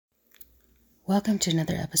Welcome to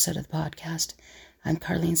another episode of the podcast. I'm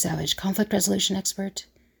Carlene Savage, conflict resolution expert,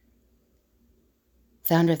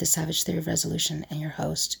 founder of the Savage Theory of Resolution, and your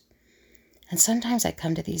host. And sometimes I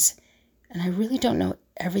come to these and I really don't know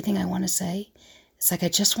everything I want to say. It's like I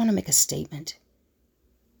just want to make a statement.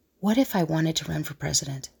 What if I wanted to run for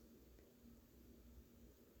president?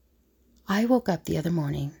 I woke up the other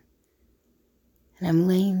morning and I'm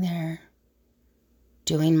laying there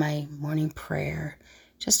doing my morning prayer,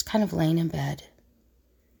 just kind of laying in bed.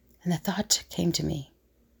 And the thought came to me,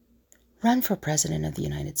 run for president of the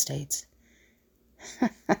United States.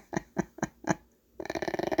 I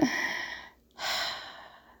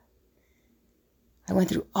went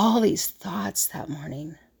through all these thoughts that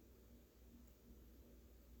morning.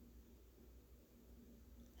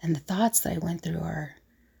 And the thoughts that I went through are,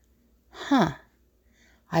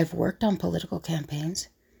 I've worked on political campaigns.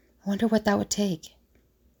 I wonder what that would take.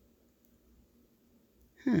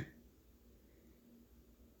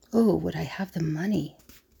 Oh, would I have the money?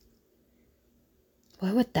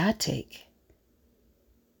 What would that take?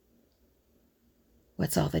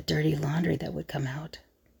 What's all the dirty laundry that would come out?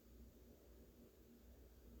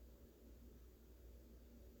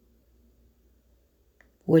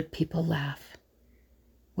 Would people laugh?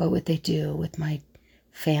 What would they do with my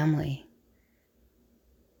family?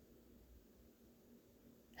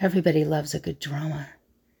 Everybody loves a good drama.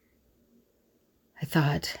 I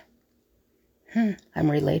thought, I'm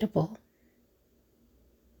relatable.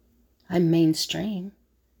 I'm mainstream.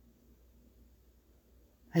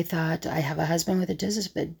 I thought I have a husband with a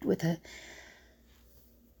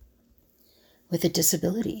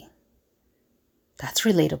disability. That's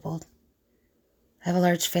relatable. I have a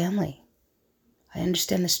large family. I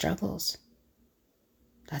understand the struggles.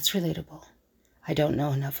 That's relatable. I don't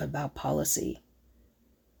know enough about policy.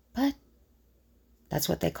 But that's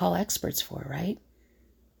what they call experts for, right?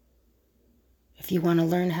 If you want to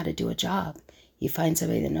learn how to do a job, you find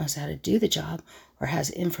somebody that knows how to do the job or has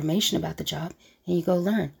information about the job, and you go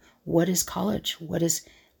learn. What is college? What is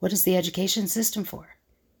the education system for?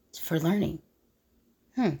 It's for learning.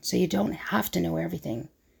 So you don't have to know everything.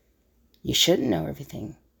 You shouldn't know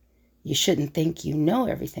everything. You shouldn't think you know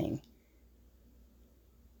everything.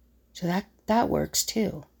 So that works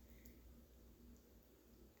too.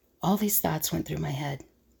 All these thoughts went through my head.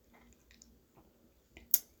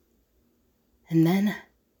 And then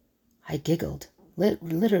I giggled.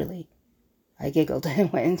 Literally. I giggled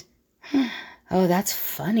and went, oh, that's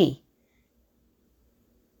funny.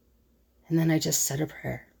 And then I just said a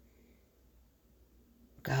prayer.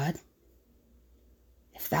 God,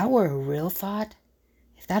 if that were a real thought,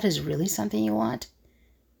 if that is really something you want,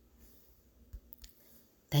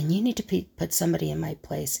 then you need to put somebody in my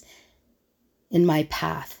place, in my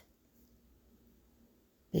path,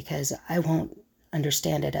 because I won't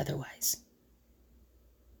understand it otherwise.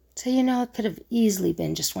 So, it could have easily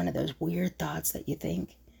been just one of those weird thoughts that you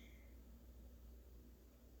think.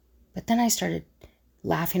 But then I started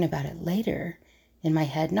laughing about it later in my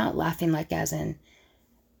head, not laughing like as in,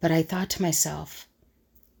 but I thought to myself,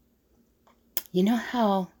 you know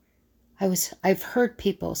how I've heard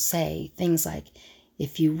people say things like,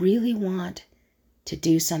 if you really want to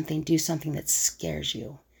do something that scares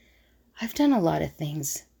you. I've done a lot of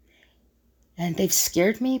things and they've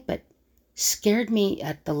scared me, but scared me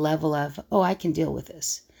at the level of, I can deal with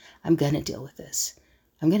this. I'm going to deal with this.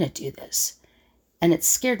 I'm going to do this. And it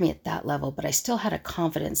scared me at that level, but I still had a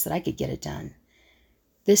confidence that I could get it done.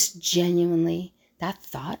 That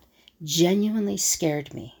thought genuinely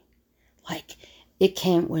scared me. Like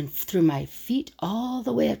went through my feet all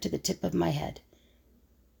the way up to the tip of my head.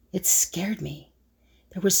 It scared me.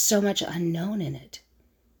 There was so much unknown in it.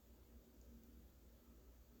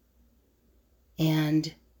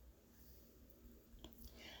 And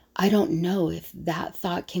I don't know if that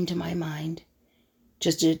thought came to my mind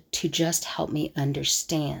just to help me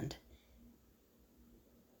understand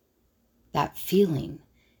that feeling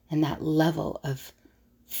and that level of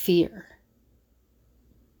fear.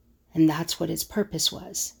 And that's what its purpose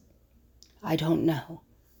was. I don't know.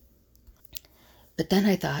 But then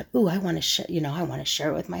I thought, I want to share, I want to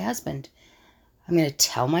share it with my husband. I'm going to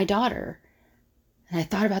tell my daughter. And I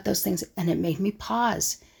thought about those things and it made me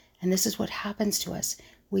pause. And this is what happens to us.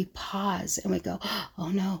 We pause and we go, oh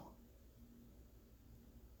no.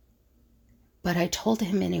 But I told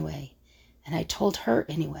him anyway. And I told her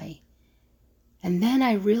anyway. And then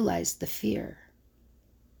I realized the fear.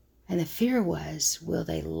 And the fear was, will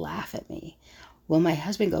they laugh at me? Will my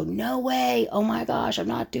husband go, no way, oh my gosh, I'm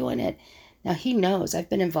not doing it. Now he knows I've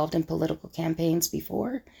been involved in political campaigns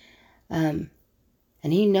before. And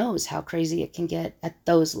he knows how crazy it can get at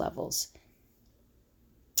those levels.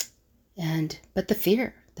 But the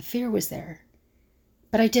fear was there.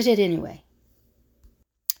 But I did it anyway.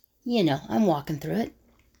 I'm walking through it.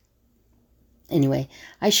 Anyway,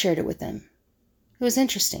 I shared it with them. It was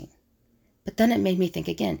interesting. But then it made me think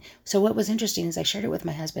again. So what was interesting is I shared it with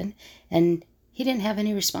my husband, and he didn't have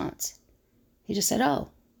any response. He just said, oh.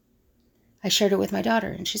 I shared it with my daughter,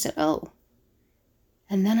 and she said, oh.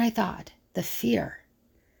 And then I thought,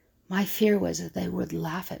 my fear was that they would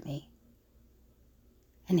laugh at me.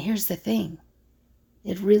 And here's the thing.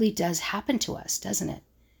 It really does happen to us, doesn't it?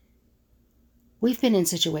 We've been in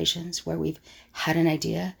situations where we've had an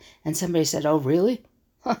idea and somebody said, oh, really?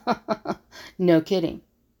 No kidding.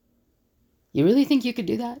 You really think you could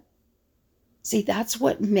do that? See, that's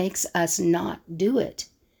what makes us not do it,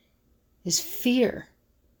 is fear,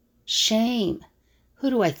 shame. Who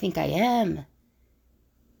do I think I am?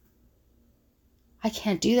 I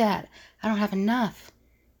can't do that. I don't have enough.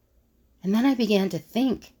 And then I began to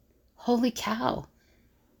think, holy cow,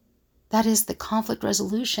 that is the conflict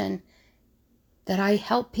resolution that I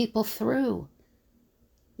help people through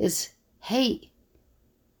is, hey,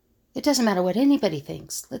 it doesn't matter what anybody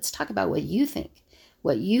thinks. Let's talk about what you think,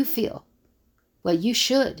 what you feel, what you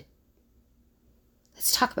should.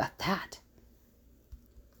 Let's talk about that.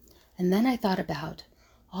 And then I thought about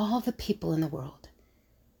all the people in the world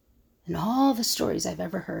and all the stories I've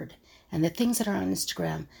ever heard and the things that are on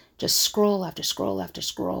Instagram, just scroll after scroll after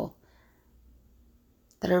scroll,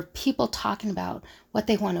 that are people talking about what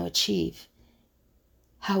they want to achieve,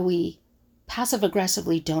 how we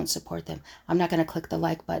passive-aggressively don't support them. I'm not going to click the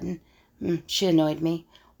like button. She annoyed me.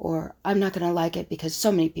 Or I'm not going to like it because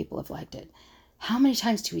so many people have liked it. How many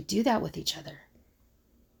times do we do that with each other?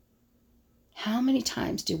 How many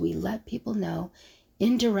times do we let people know,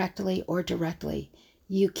 indirectly or directly,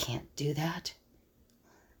 you can't do that?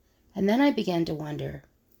 And then I began to wonder,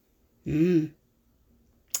 if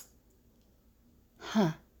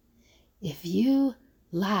you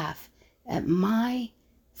laugh at my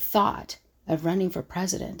thought of running for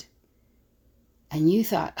president, and you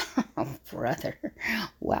thought, oh, brother,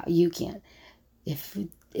 wow, you can't.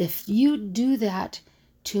 If you do that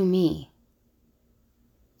to me,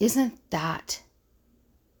 isn't that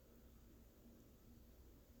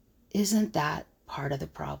part of the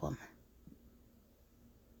problem?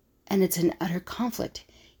 And it's an utter conflict.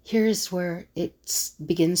 Here's where it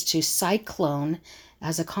begins to cyclone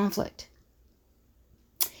as a conflict.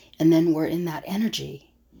 And then we're in that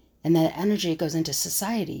energy, and that energy goes into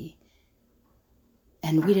society,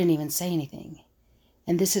 and we didn't even say anything.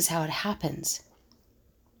 And this is how it happens.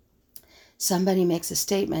 Somebody makes a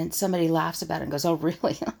statement, somebody laughs about it and goes, oh,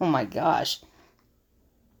 really? Oh my gosh.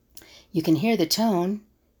 You can hear the tone.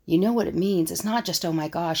 You know what it means. It's not just, oh my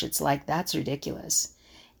gosh, it's like, that's ridiculous.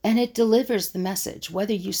 And it delivers the message,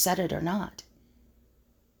 whether you said it or not.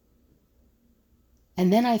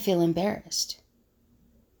 And then I feel embarrassed.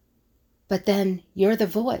 But then you're the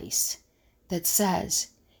voice that says,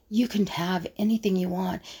 you can have anything you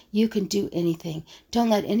want. You can do anything. Don't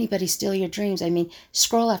let anybody steal your dreams. I mean,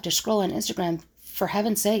 scroll after scroll on Instagram. For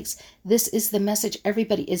heaven's sakes, this is the message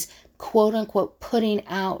everybody is quote unquote putting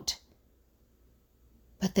out.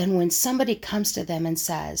 But then when somebody comes to them and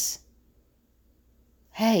says,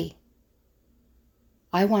 hey,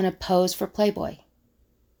 I want to pose for Playboy.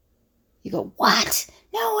 You go, what?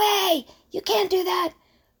 No way. You can't do that.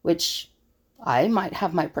 Which I might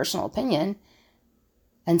have my personal opinion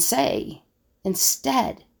and say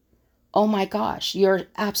instead, oh my gosh, you're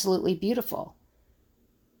absolutely beautiful.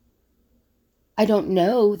 I don't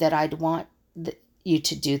know that I'd want you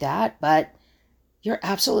to do that, but you're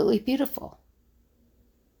absolutely beautiful.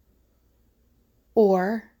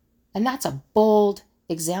 And that's a bold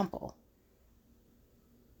example.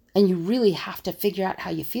 And you really have to figure out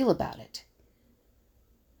how you feel about it.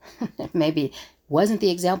 Maybe it wasn't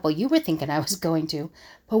the example you were thinking I was going to,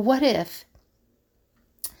 but what if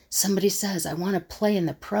somebody says, I want to play in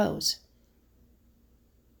the pros.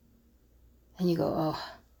 And you go,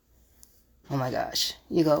 oh my gosh.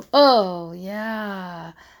 You go, oh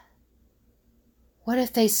yeah. What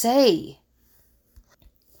if they say,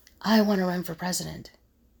 I want to run for president?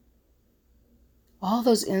 All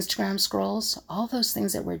those Instagram scrolls, all those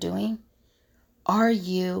things that we're doing, are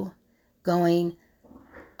you going,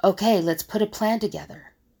 okay, let's put a plan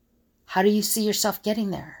together. How do you see yourself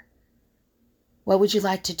getting there? What would you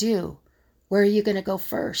like to do? Where are you going to go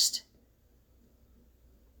first?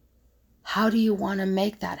 How do you want to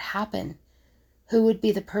make that happen? Who would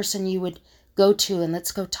be the person you would go to, and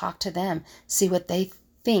let's go talk to them, see what they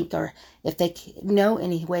think, or if they know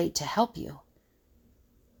any way to help you.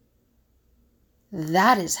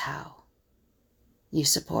 That is how you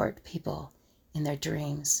support people in their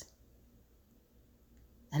dreams.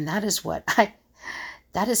 And that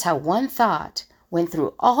is how one thought went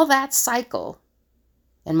through all that cycle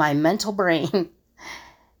in my mental brain.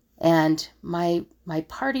 And my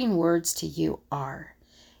parting words to you are,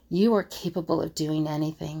 you are capable of doing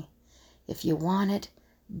anything. If you want it,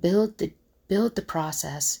 build the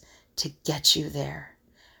process to get you there.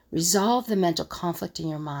 Resolve the mental conflict in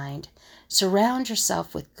your mind. Surround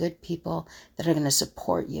yourself with good people that are going to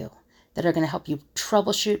support you, that are going to help you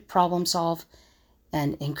troubleshoot, problem solve,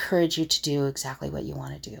 and encourage you to do exactly what you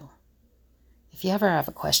want to do. If you ever have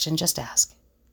a question, just ask.